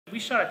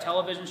shot a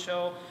television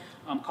show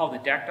called The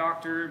Deck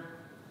Doctor.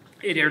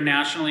 It aired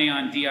nationally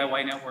on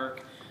DIY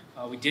Network.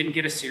 We didn't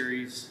get a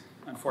series,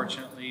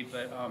 unfortunately,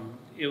 but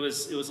it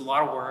was a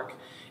lot of work,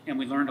 and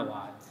we learned a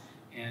lot.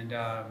 And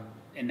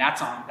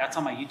that's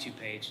on my YouTube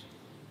page.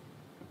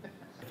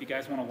 If you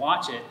guys want to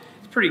watch it,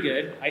 it's pretty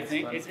good. I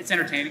think it's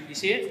entertaining. You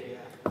see it?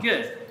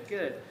 Yeah.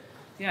 Good.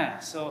 Yeah.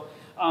 So,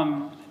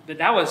 but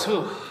that was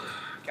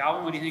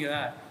Calvin. What do you think of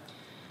that?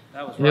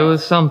 That was rough. It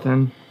was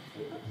something.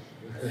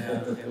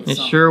 Yeah, it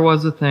sure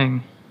was a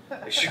thing.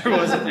 It sure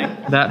was a thing.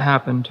 That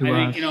happened to us.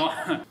 I think, you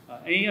know,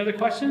 any other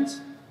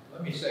questions?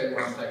 Let me say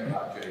one thing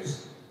about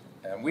Jason.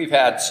 And we've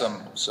had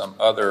some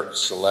other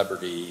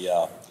celebrity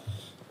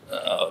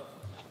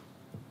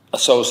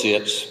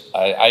associates.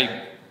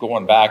 I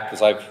going back,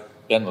 because I've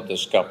been with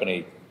this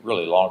company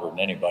really longer than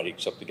anybody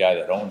except the guy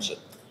that owns it.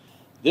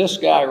 This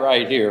guy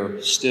right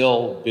here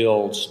still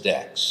builds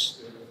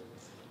decks.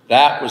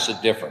 That was the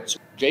difference.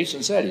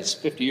 Jason said he's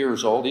 50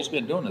 years old. He's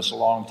been doing this a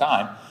long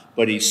time,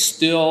 but he's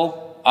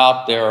still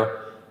out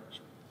there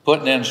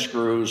putting in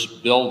screws,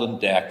 building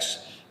decks.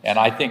 And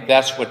I think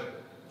that's what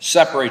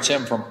separates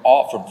him from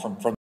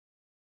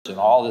and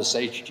all this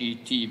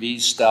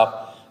HGTV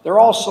stuff. They're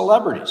all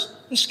celebrities.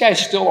 This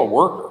guy's still a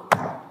worker.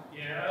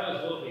 Yeah, that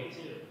was Wolfie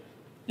too.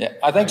 Yeah,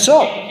 I think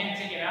so. You can't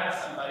take it out of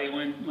somebody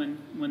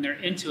when they're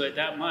into it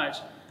that much.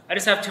 I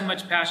just have too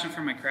much passion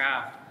for my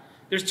craft.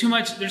 There's too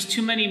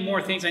many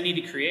more things I need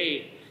to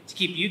create to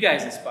keep you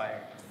guys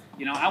inspired.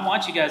 You know, I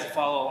want you guys to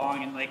follow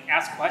along and like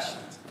ask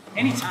questions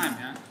anytime,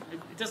 man.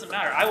 It doesn't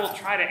matter. I will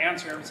try to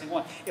answer every single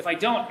one. If I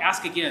don't,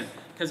 ask again,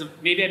 because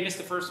maybe I missed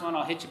the first one.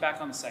 I'll hit you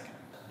back on the second.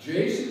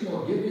 Jason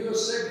will give you a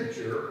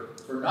signature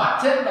for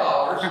not $10,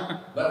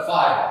 but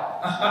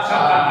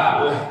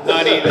 $5.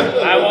 Not even.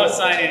 I won't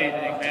sign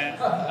anything, man.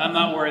 I'm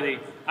not worthy.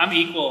 I'm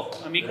equal.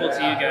 I'm equal to you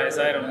guys.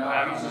 I don't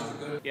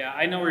know. Yeah,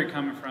 I know where you're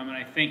coming from, and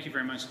I thank you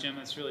very much, Jim.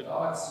 That's really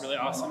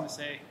awesome to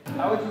say.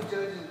 How would you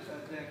judge a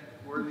deck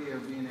worthy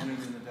of being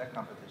entered in the deck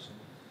competition?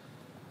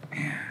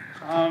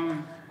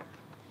 I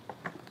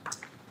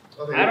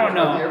don't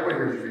know.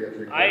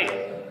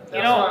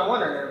 I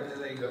wonder.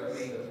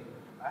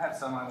 I have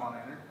some I want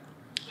to enter.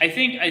 I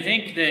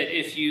think that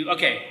if you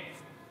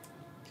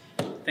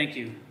thank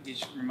you. You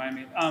should remind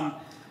me.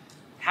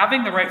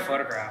 Having the right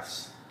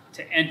photographs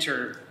to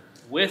enter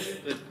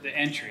with the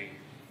entry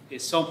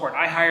is so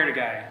important. I hired a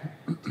guy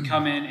to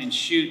come in and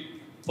shoot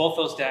both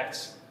those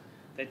decks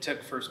that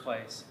took first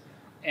place.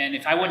 And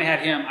if I wouldn't have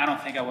had him, I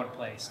don't think I would have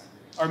placed.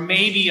 Or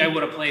maybe I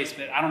would have placed,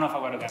 but I don't know if I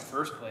would have got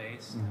first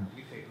place. Mm-hmm.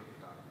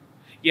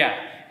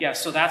 Yeah,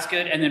 so that's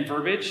good. And then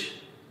verbiage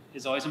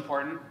is always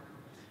important.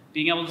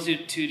 Being able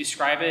to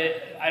describe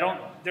it. I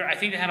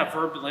think they had a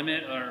verb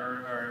limit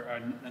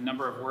or a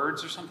number of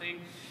words or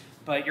something,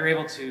 but you're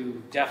able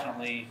to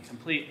definitely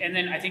complete. And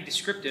then I think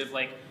descriptive,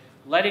 like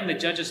letting the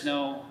judges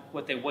know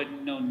what they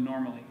wouldn't know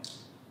normally.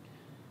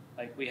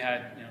 Like we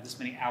had, this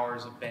many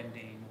hours of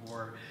bending,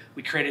 or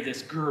we created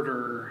this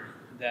girder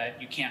that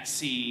you can't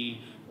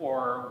see,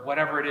 or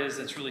whatever it is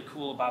that's really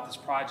cool about this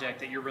project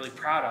that you're really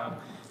proud of,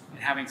 and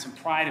having some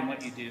pride in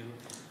what you do.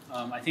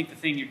 I think the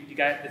thing you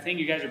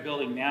guys are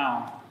building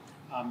now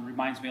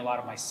reminds me a lot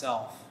of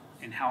myself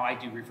and how I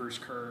do reverse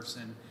curves,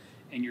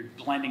 and you're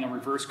blending a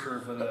reverse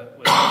curve with an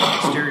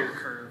exterior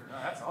curve.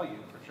 That's all you,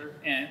 for sure.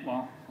 And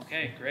well,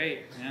 okay,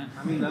 great. Yeah,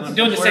 I mean, I'm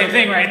doing the same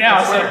thing right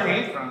now. That's where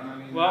it came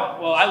from.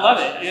 Well, I love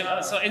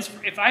it. So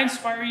if I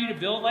inspire you to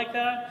build like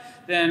that,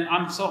 then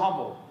I'm so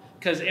humble.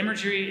 Because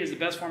imagery is the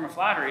best form of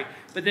flattery,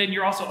 but then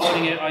you're also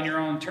owning it on your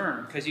own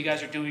term, because you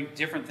guys are doing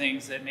different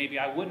things that maybe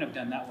I wouldn't have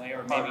done that way,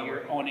 or maybe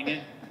you're owning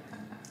it,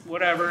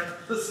 whatever.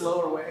 The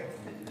slower way.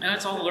 And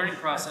it's all a learning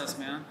process,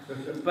 man.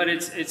 But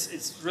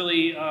it's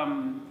really,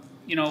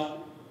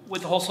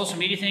 with the whole social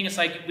media thing, it's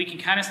like we can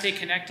kind of stay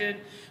connected,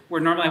 where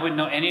normally I wouldn't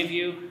know any of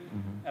you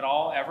at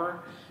all,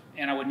 ever,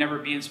 and I would never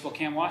be in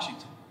Spokane,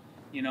 Washington,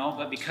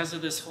 But because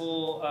of this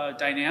whole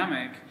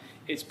dynamic,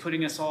 it's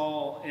putting us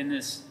all in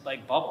this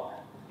like bubble.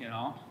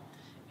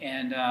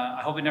 And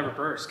I hope it never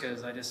bursts,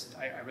 because I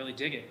really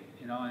dig it,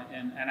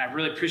 and I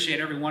really appreciate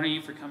every one of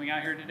you for coming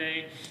out here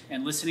today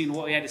and listening to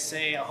what we had to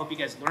say. I hope you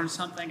guys learned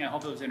something. I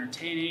hope it was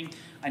entertaining.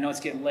 I know it's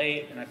getting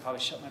late, and I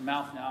probably shut my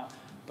mouth now,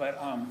 but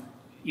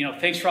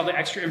thanks for all the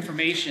extra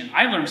information.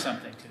 I learned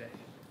something today.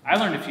 I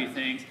learned a few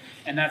things,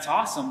 and that's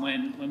awesome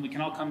when we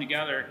can all come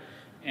together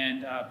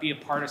and be a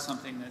part of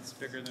something that's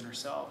bigger than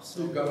ourselves.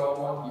 So. You've got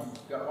one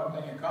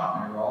thing in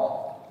common. You're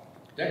all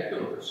deck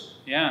builders.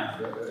 Yeah.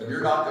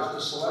 You're not just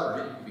a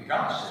celebrity. You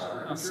become a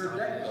celebrity. You're a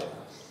deck builder.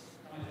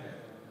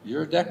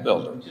 You're a deck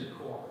builder. Which is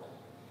cool.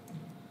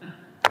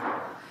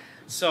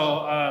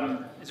 So,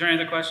 is there any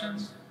other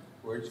questions?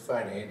 Where'd you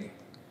find Andy?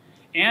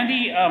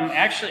 Andy,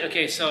 actually,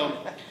 okay,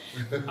 so...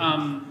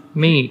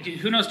 Me.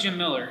 Who knows Jim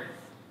Miller?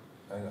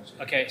 I know.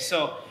 Okay,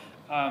 so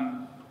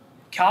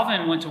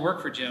Calvin went to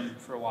work for Jim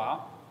for a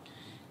while.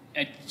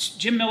 And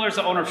Jim Miller is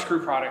the owner of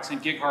Screw Products in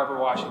Gig Harbor,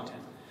 Washington.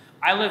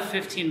 I live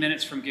 15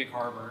 minutes from Gig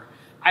Harbor.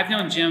 I've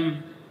known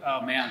Jim,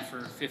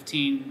 for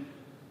 15,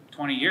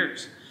 20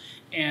 years.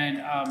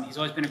 And he's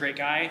always been a great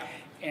guy.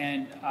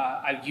 and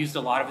I've used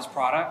a lot of his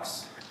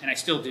products, and I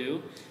still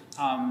do.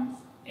 And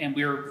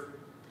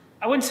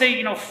I wouldn't say,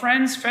 you know,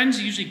 friends.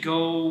 Friends usually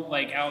go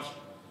like out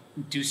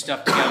and do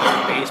stuff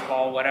together,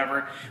 baseball,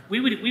 whatever. We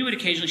would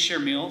occasionally share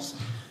meals.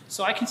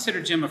 So I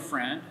consider Jim a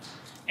friend.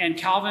 And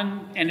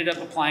Calvin ended up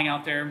applying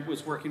out there,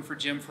 was working for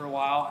Jim for a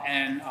while,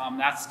 and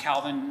that's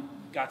Calvin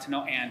got to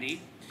know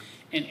Andy.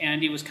 And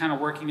Andy was kind of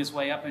working his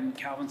way up, and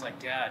Calvin's like,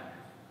 Dad,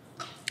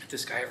 if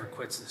this guy ever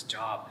quits this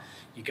job,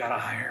 you gotta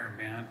hire him,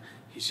 man.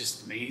 He's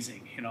just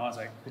amazing. You know, I was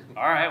like,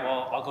 all right,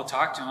 well, I'll go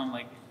talk to him.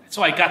 Like,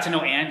 so I got to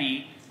know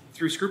Andy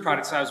through Screw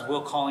Products. So I was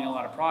will calling a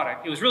lot of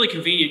product. It was really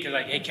convenient because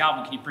like, hey,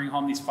 Calvin, can you bring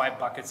home these 5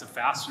 buckets of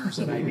fasteners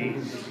that I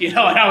need? You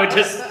know, and I would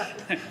just,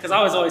 because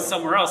I was always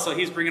somewhere else, so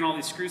he's bringing all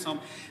these screws home.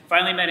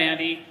 Finally met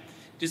Andy,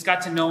 just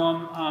got to know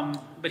him,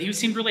 but he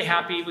seemed really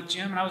happy with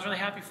Jim, and I was really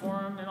happy for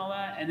him and all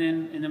that. And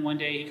then one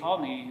day he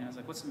called me, and I was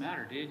like, what's the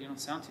matter, dude? You don't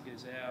sound too good. He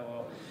said, yeah,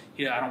 well,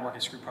 I don't work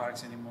at Screw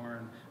Products anymore,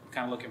 and I'm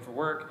kind of looking for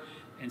work.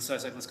 And so I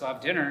was like, let's go have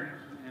dinner.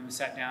 And we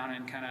sat down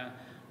and kind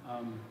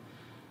of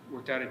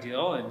worked out a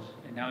deal,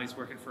 and now he's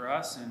working for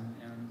us, and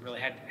I'm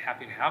really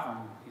happy to have him.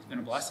 He's been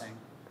a blessing.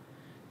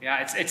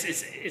 Yeah,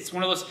 it's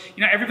one of those,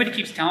 you know, everybody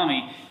keeps telling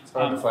me,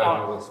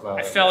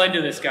 I fell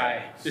into this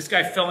guy. This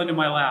guy fell into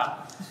my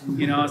lap.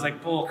 You know, I was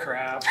like, bull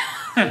crap.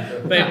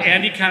 But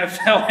Andy kind of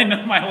fell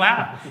into my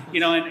lap, you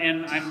know,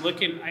 and I'm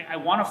looking, I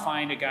want to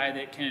find a guy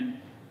that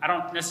can, I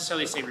don't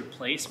necessarily say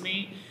replace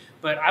me,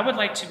 but I would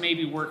like to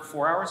maybe work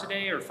 4 hours a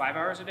day or 5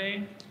 hours a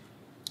day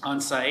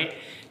on site.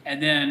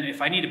 And then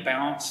if I need to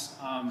bounce,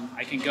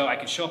 I can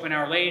show up an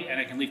hour late and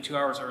I can leave 2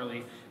 hours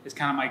early. Is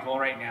kind of my goal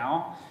right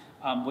now,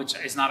 which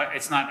is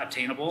it's not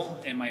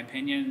obtainable in my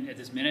opinion at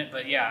this minute.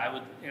 But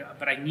yeah,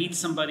 but I need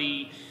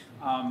somebody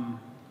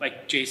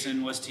like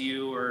Jason was to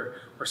you, or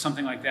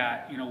something like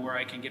that. You know, where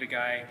I can get a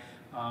guy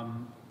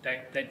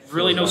that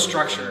really knows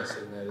structure,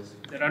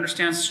 that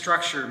understands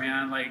structure,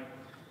 man. Like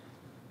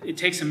it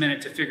takes a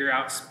minute to figure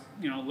out,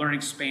 you know,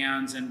 learning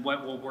spans and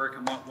what will work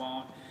and what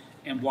won't,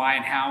 and why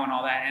and how and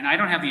all that. And I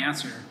don't have the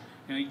answer.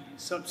 You know,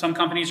 some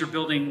companies are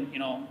building, you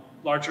know,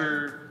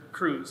 larger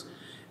crews.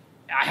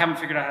 I haven't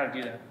figured out how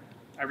to do that.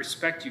 I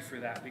respect you for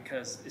that,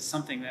 because it's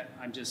something that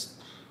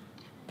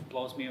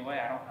blows me away.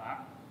 I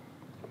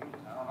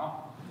don't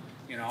know.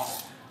 You know,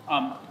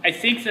 I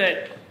think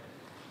that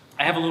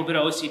I have a little bit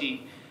of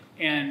OCD,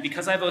 and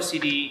because I have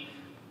OCD,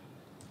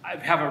 I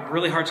have a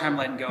really hard time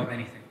letting go of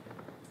anything.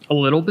 A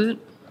little bit?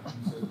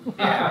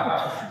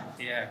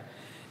 Yeah.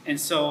 And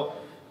so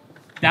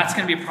that's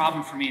going to be a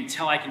problem for me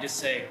until I can just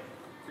say,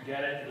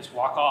 forget it, just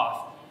walk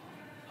off,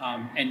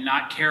 and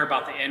not care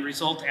about the end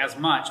result as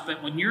much.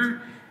 But when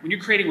you're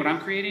creating what I'm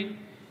creating,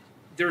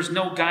 there's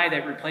no guy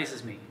that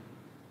replaces me,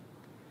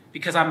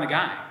 because I'm the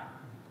guy,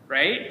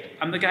 right?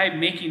 I'm the guy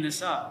making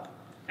this up,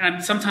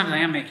 and sometimes I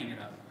am making it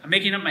up. I'm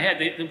making it up in my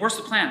head. Where's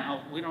the plan?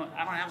 Oh, I don't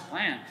have a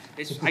plan.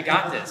 I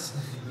got this,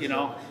 you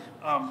know.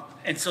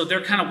 And so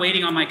they're kind of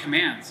waiting on my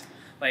commands.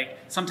 Like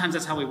sometimes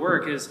that's how we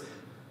work. Is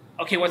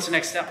okay, what's the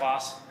next step,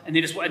 boss? And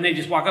they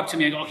just walk up to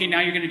me and go, okay, now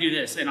you're going to do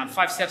this, and I'm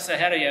 5 steps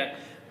ahead of you.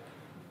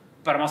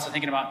 But I'm also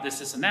thinking about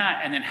this, and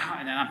that, and then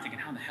I'm thinking,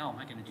 how in the hell am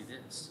I going to do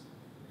this?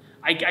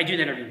 I do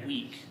that every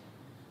week.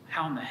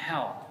 How in the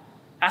hell?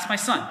 Ask my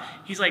son.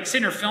 He's like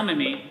sitting there filming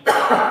me,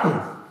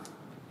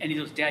 and he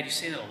goes, Dad, you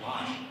say that a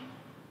lot.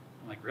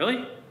 I'm like,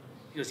 really?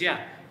 He goes,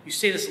 yeah, you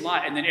say this a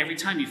lot, and then every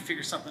time you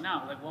figure something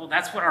out. I'm like, well,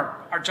 that's what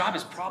our job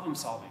is, problem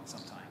solving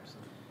sometimes,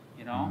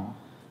 you know?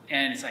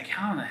 And it's like,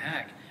 how in the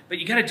heck? But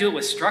you got to do it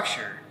with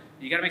structure.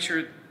 You got to make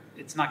sure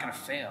it's not going to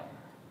fail,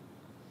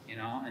 you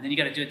know? And then you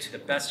got to do it to the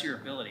best of your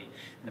ability.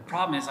 And the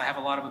problem is I have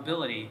a lot of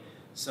ability,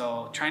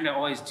 so trying to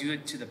always do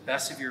it to the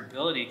best of your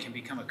ability can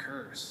become a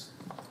curse.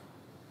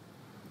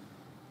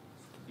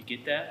 You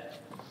get that?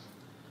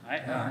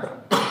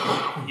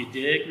 You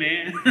dig,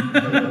 man?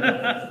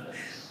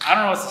 I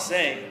don't know what to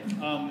say.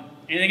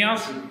 Anything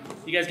else?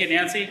 You guys get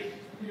Nancy?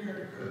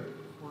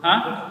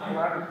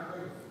 Huh?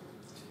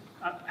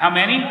 How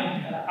many?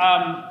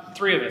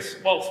 3 of us.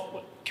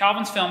 Well,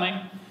 Calvin's filming.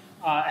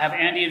 I have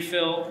Andy and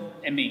Phil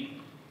and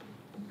me.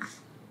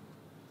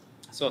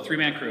 So a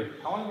 3-man crew.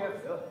 How long do you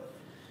have Phil?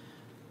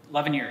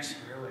 11 years.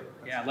 Really?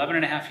 Yeah, 11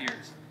 and a half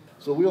years.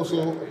 So we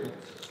also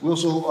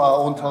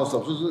own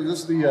telescopes. This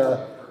is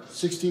the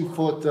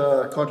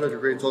 16-foot contractor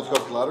grade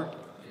telescopic ladder.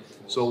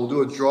 So we'll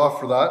do a draw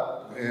for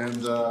that,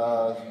 and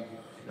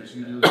as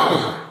you do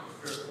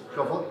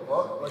shuffle it.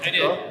 Oh,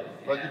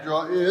 lucky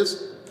draw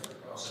is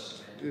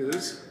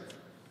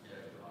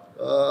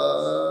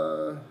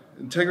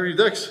Integrity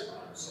Decks.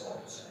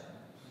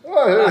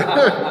 Oh,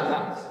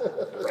 yeah.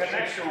 Got an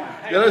extra one.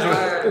 Hey, Yeah, that's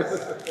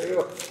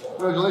right.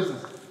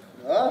 Congratulations.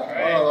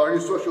 right. Our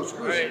new structural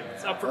screws. All right,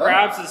 it's up for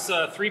grabs. It's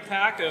a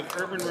 3-pack of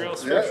Urban Rail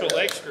structural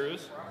leg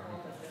screws.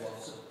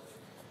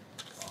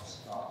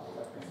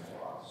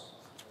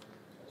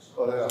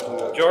 Oh,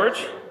 yeah.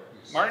 George?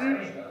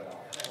 Martin?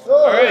 Oh,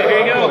 All right,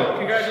 here you go.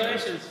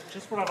 Congratulations.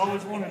 Just what I've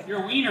always wanted.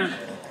 You're a wiener.